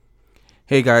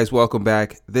Hey guys, welcome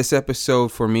back. This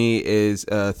episode for me is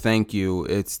a thank you.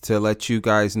 It's to let you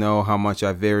guys know how much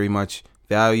I very much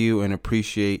value and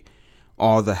appreciate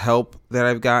all the help that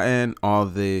I've gotten, all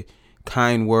the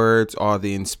kind words, all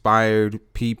the inspired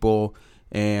people,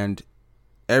 and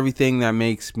everything that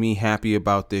makes me happy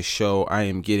about this show. I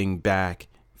am getting back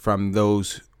from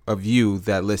those of you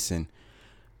that listen.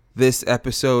 This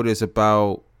episode is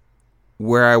about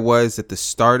where I was at the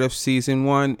start of season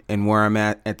 1 and where I'm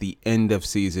at the end of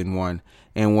season 1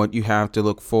 and what you have to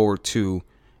look forward to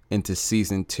into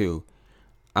season 2.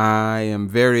 I am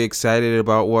very excited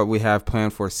about what we have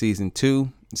planned for season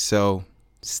 2, so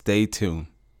stay tuned.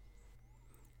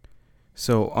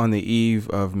 So on the eve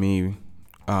of me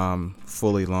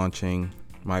fully launching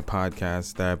my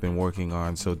podcast that I've been working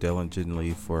on so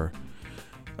diligently for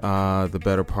the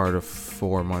better part of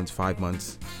 5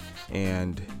 months,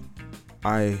 and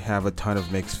I have a ton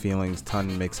of mixed feelings, ton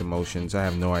of mixed emotions. I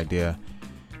have no idea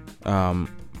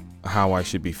how I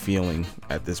should be feeling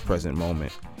at this present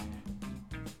moment.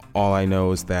 All I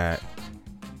know is that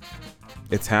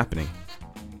it's happening.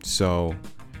 So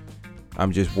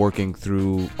I'm just working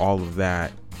through all of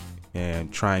that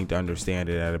and trying to understand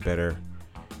it at a better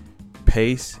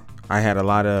pace. I had a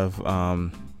lot of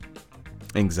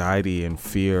anxiety and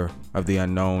fear of the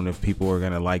unknown, if people were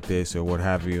going to like this or what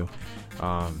have you.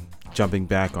 Jumping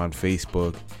back on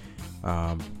Facebook,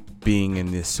 being in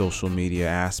this social media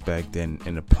aspect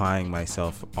and applying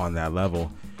myself on that level,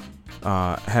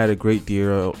 had a great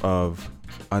deal of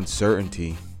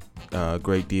uncertainty, a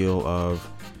great deal of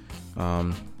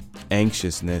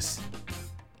anxiousness.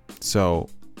 So,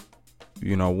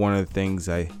 one of the things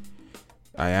I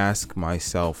ask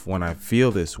myself when I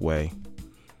feel this way,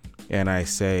 and I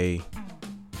say,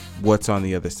 what's on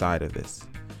the other side of this?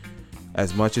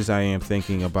 As much as I am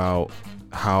thinking about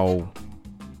how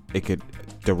it could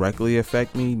directly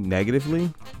affect me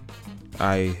negatively,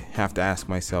 I have to ask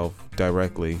myself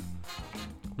directly,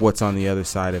 what's on the other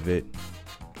side of it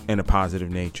in a positive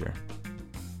nature?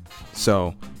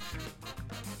 So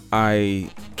I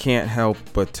can't help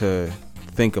but to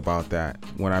think about that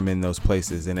when I'm in those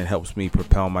places, and it helps me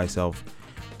propel myself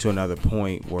to another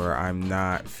point where I'm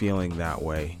not feeling that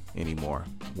way anymore,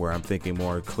 where I'm thinking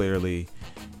more clearly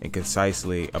and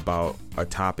concisely about a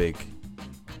topic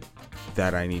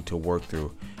that I need to work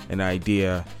through, an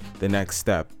idea, the next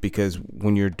step. Because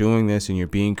when you're doing this and you're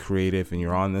being creative and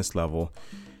you're on this level,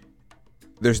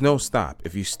 there's no stop.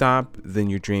 If you stop, then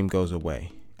your dream goes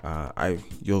away.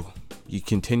 You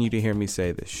continue to hear me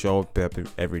say this: show up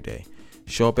every day.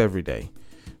 Show up every day.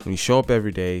 When you show up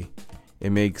every day,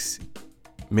 it makes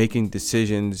making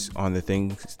decisions on the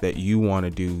things that you want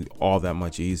to do all that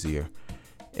much easier.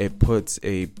 It puts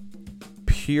a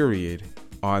period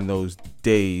on those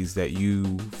days that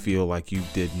you feel like you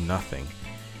did nothing.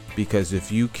 Because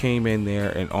if you came in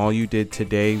there and all you did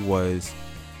today was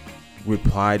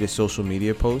reply to social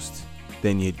media posts,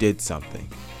 then you did something.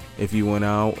 If you went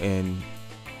out and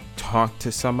talked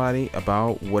to somebody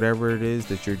about whatever it is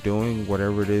that you're doing,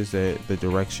 whatever it is that the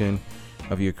direction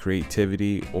of your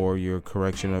creativity or your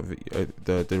correction of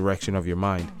the direction of your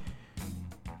mind,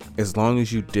 as long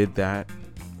as you did that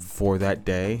for that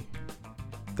day,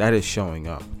 that is showing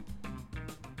up.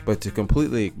 But to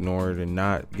completely ignore it and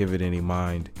not give it any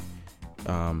mind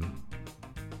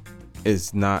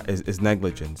is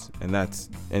negligence, and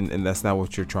that's not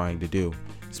what you're trying to do,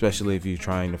 especially if you're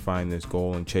trying to find this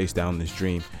goal and chase down this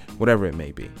dream, whatever it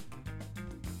may be.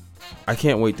 I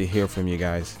can't wait to hear from you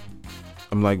guys.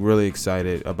 I'm really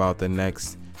excited about the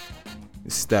next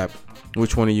step.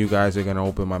 Which one of you guys are going to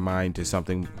open my mind to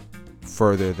something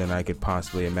further than I could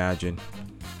possibly imagine?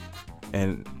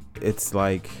 And it's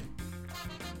I'm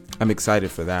excited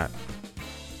for that.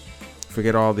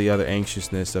 Forget all the other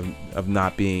anxiousness of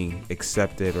not being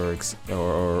accepted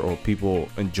or people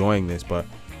enjoying this. But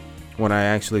when I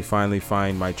actually finally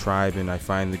find my tribe and I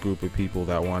find the group of people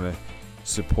that want to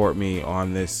support me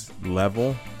on this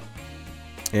level,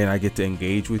 and I get to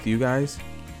engage with you guys,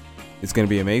 it's going to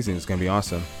be amazing. It's going to be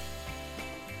awesome.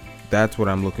 That's what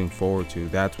I'm looking forward to.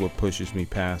 That's what pushes me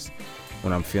past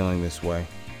when I'm feeling this way.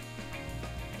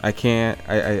 I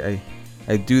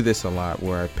do this a lot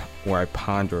where I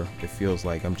ponder. It feels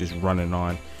like I'm just running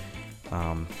on,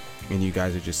 and you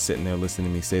guys are just sitting there listening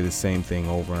to me say the same thing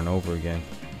over and over again.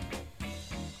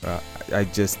 I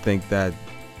just think that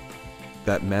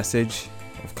message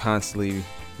of constantly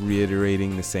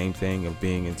reiterating the same thing, of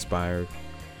being inspired,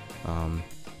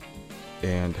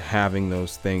 and having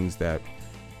those things that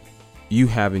you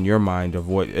have in your mind of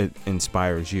what it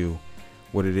inspires you,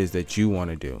 what it is that you want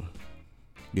to do.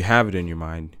 You have it in your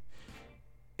mind.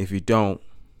 If you don't,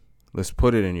 let's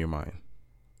put it in your mind.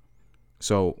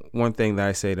 So one thing that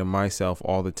I say to myself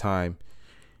all the time,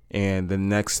 and the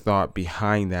next thought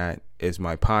behind that is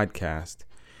my podcast,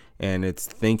 and it's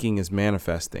thinking is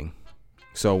manifesting.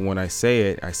 So when I say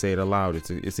it aloud.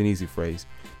 It's an easy phrase.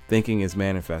 Thinking is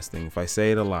manifesting. If I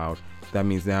say it aloud, that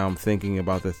means now I'm thinking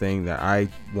about the thing that I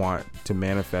want to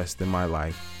manifest in my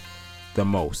life the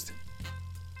most.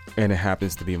 And it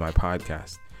happens to be my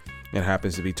podcast. It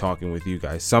happens to be talking with you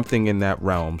guys. Something in that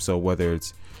realm. So whether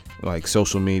it's like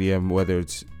social media, whether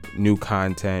it's new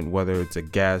content, whether it's a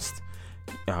guest,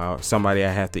 somebody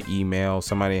I have to email,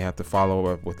 somebody I have to follow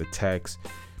up with a text,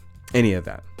 any of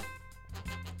that.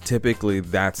 Typically,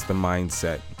 that's the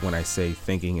mindset when I say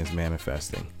thinking is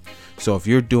manifesting. So if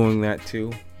you're doing that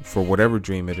too, for whatever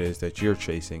dream it is that you're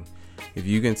chasing, if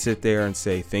you can sit there and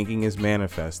say thinking is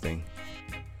manifesting,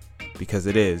 because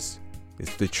it's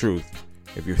the truth.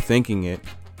 If you're thinking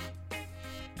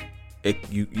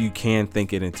you can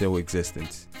think it into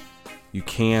existence. You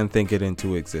can think it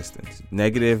into existence,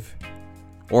 negative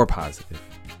or positive.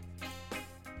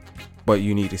 But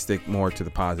you need to stick more to the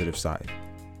positive side.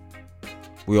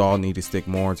 We all need to stick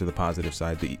more to the positive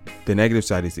side. The negative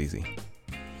side is easy.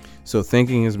 So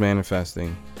thinking is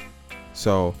manifesting.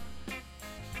 So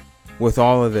with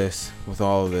all of this,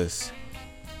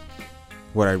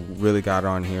 what I really got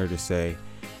on here to say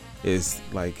is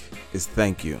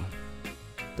thank you.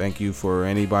 Thank you for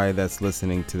anybody that's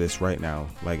listening to this right now.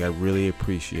 I really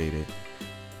appreciate it.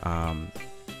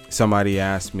 Somebody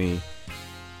asked me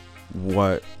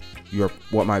what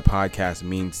my podcast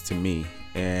means to me,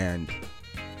 and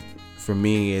for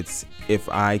me, it's if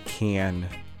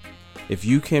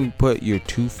you can put your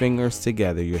two fingers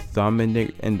together, your thumb and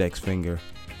the index finger,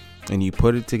 and you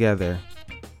put it together,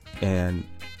 and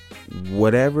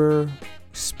whatever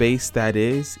space that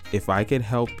is, if I can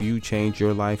help you change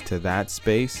your life to that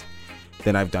space,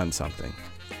 then I've done something.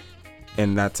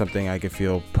 And that's something I can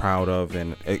feel proud of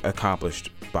and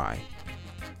accomplished by.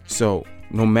 So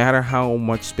no matter how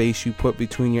much space you put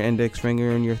between your index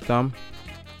finger and your thumb,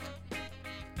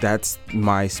 that's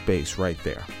my space right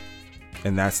there.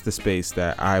 And that's the space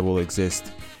that I will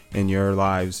exist in your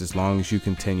lives as long as you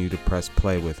continue to press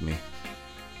play with me.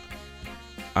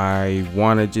 I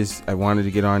wanted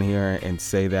to get on here and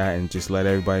say that and just let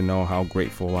everybody know how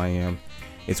grateful I am.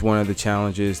 It's one of the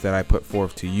challenges that I put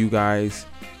forth to you guys,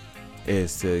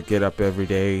 is to get up every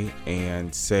day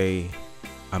and say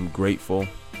I'm grateful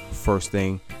first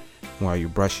thing while you're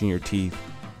brushing your teeth.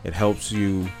 It helps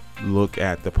you look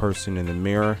at the person in the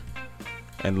mirror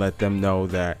and let them know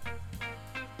that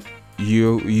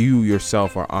you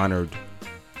yourself are honored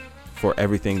for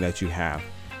everything that you have,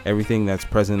 everything that's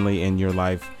presently in your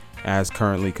life as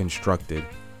currently constructed,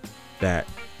 that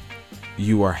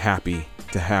you are happy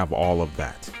to have all of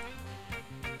that,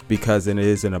 because it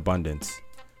is an abundance.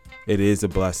 It is a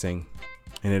blessing,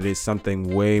 and it is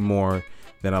something way more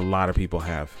than a lot of people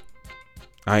have.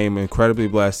 I am incredibly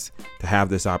blessed to have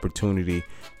this opportunity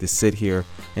to sit here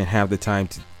and have the time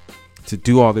to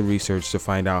do all the research to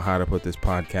find out how to put this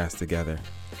podcast together,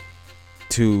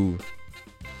 to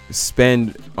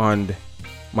spend on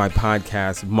my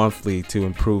podcast monthly to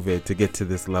improve it, to get to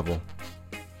this level.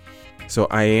 So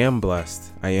I am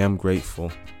blessed. I am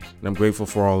grateful. And I'm grateful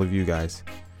for all of you guys.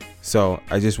 So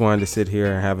I just wanted to sit here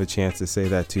and have a chance to say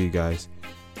that to you guys.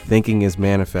 Thinking is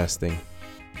manifesting.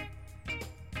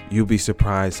 You'll be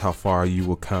surprised how far you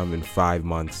will come in 5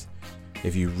 months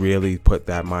if you really put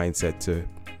that mindset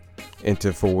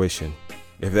into fruition.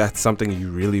 If that's something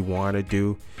you really want to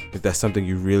do, if that's something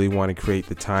you really want to create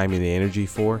the time and the energy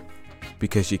for,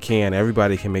 because you can.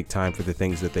 Everybody can make time for the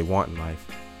things that they want in life.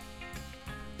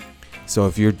 So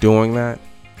if you're doing that,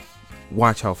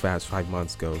 watch how fast 5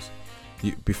 months goes.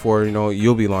 Before you know it,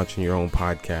 you'll be launching your own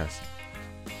podcast,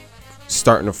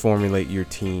 starting to formulate your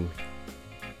team,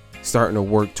 starting to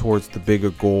work towards the bigger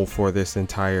goal for this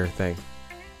entire thing.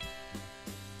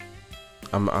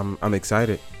 I'm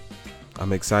excited.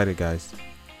 I'm excited, guys.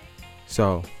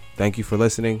 So thank you for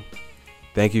listening.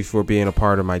 Thank you for being a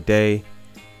part of my day.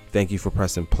 Thank you for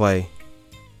pressing play.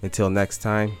 Until next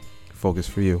time, focus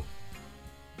for you.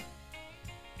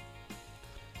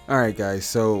 All right, guys.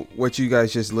 So what you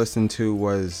guys just listened to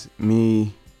was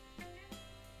me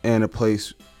in a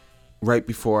place right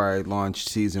before I launched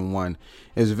season 1.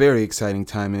 It was a very exciting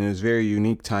time, and it was a very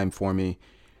unique time for me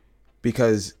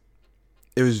because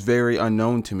it was very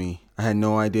unknown to me. I had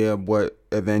no idea what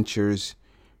adventures,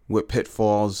 what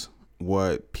pitfalls,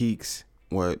 what peaks,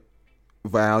 what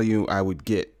value I would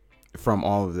get from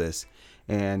all of this.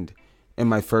 And in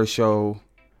my first show,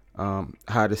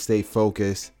 How to Stay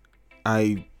Focused,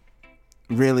 I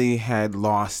really had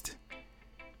lost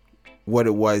what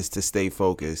it was to stay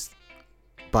focused.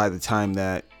 by the time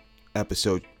that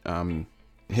episode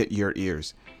hit your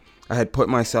ears. I had put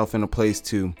myself in a place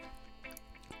to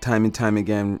time and time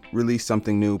again release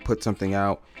something new, put something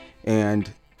out,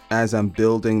 and as I'm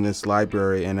building this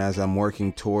library and as I'm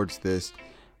working towards this,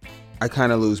 I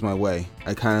kind of lose my way.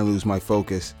 I kind of lose my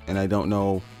focus, and I don't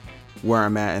know where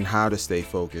I'm at and how to stay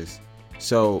focused.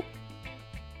 So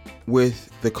with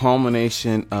the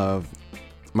culmination of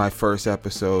my first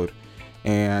episode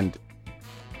and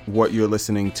what you're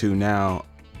listening to now,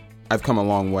 I've come a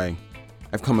long way.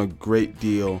 I've come a great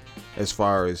deal as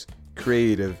far as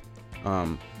creative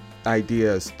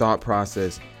ideas, thought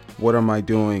process. What am I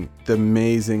doing? The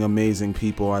amazing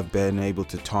people I've been able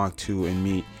to talk to and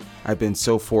meet. I've been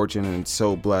so fortunate and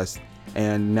so blessed.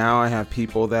 And now I have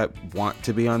people that want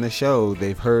to be on the show.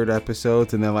 They've heard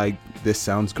episodes and they're like, this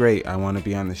sounds great. I want to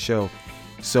be on the show.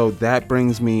 So that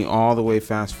brings me all the way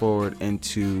fast forward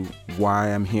into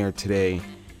why I'm here today.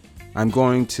 I'm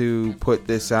going to put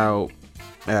this out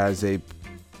as a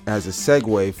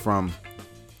segue from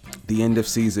the end of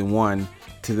season 1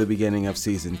 to the beginning of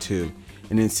season 2.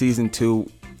 And in season 2,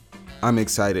 I'm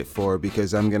excited for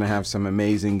because I'm going to have some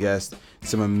amazing guests,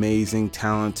 some amazing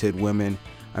talented women.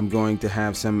 I'm going to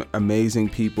have some amazing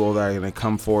people that are going to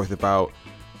come forth about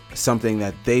something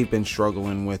that they've been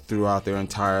struggling with throughout their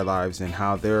entire lives and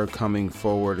how they're coming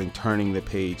forward and turning the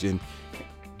page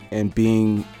and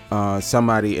being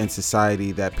somebody in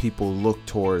society that people look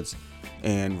towards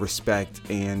and respect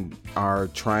and are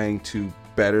trying to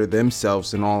better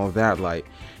themselves in all of that light,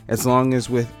 as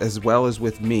well as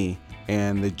with me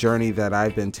and the journey that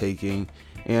I've been taking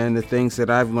and the things that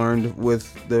I've learned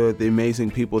with the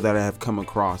amazing people that I have come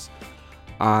across.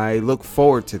 I look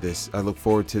forward to this. I look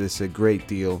forward to this a great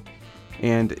deal.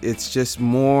 And it's just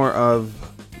more of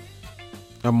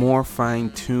a more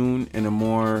fine-tuned and a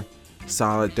more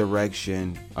solid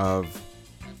direction of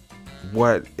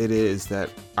what it is that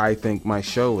I think my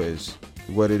show is,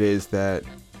 what it is that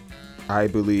I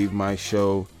believe my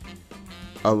show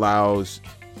allows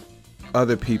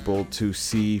other people to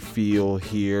see, feel,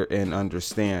 hear, and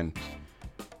understand.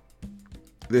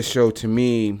 This show to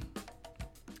me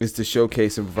is to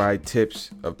showcase and provide tips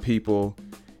of people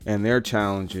and their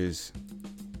challenges,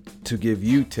 to give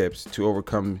you tips to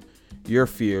overcome your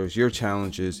fears, your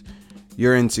challenges,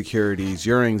 your insecurities,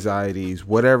 your anxieties,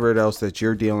 whatever else that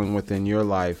you're dealing with in your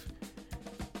life.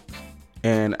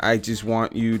 And I just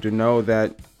want you to know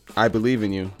that I believe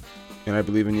in you and I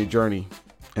believe in your journey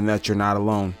and that you're not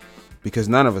alone, because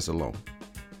none of us are alone.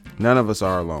 None of us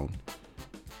are alone.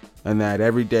 And that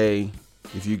every day,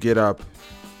 if you get up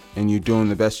and you're doing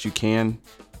the best you can,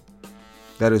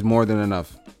 that is more than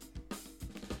enough.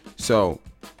 So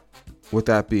with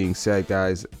that being said,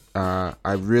 guys,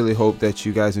 I really hope that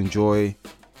you guys enjoyed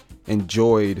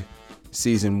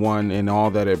season 1 and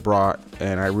all that it brought,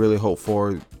 and I really hope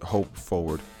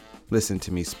forward. Listen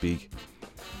to me speak.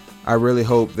 I really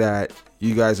hope that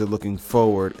you guys are looking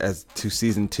forward to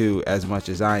season 2 as much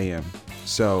as I am.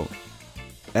 So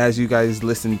as you guys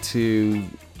listen to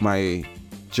my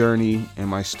journey and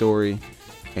my story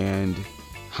and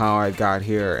how I got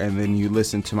here, and then you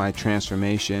listen to my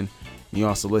transformation, you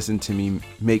also listen to me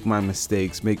make my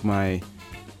mistakes, make my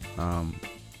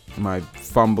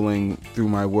fumbling through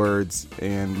my words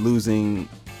and losing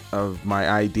of my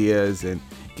ideas and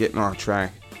getting off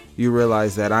track. You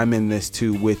realize that I'm in this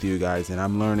too with you guys, and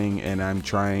I'm learning and I'm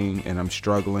trying and I'm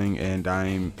struggling and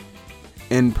I'm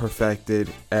imperfected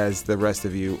as the rest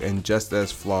of you and just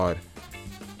as flawed.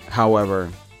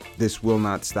 However, this will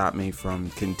not stop me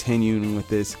from continuing with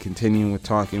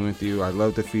talking with you. I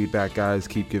love the feedback, guys.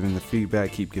 Keep giving the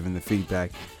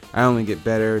feedback. I only get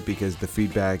better because the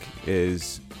feedback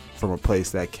is from a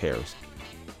place that cares.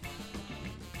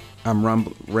 I'm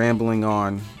rambling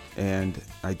on, and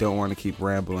I don't want to keep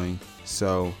rambling.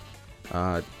 So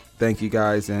thank you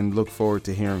guys, and look forward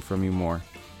to hearing from you more.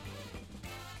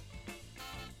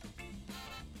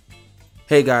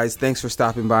 Hey guys, thanks for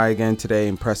stopping by again today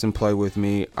and press and play with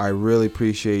me. I really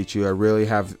appreciate you. I really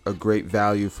have a great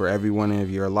value for every one of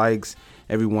your likes,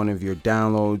 every one of your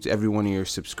downloads, every one of your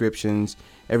subscriptions,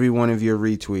 every one of your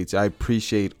retweets. I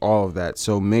appreciate all of that.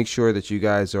 So make sure that you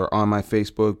guys are on my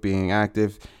Facebook being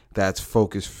active. That's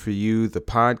Focus for You, the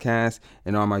podcast,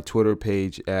 and on my Twitter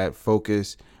page at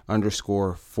Focus_for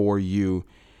You.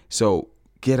 So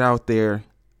get out there.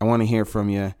 I want to hear from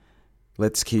you.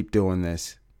 Let's keep doing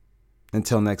this.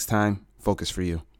 Until next time, Focus for You.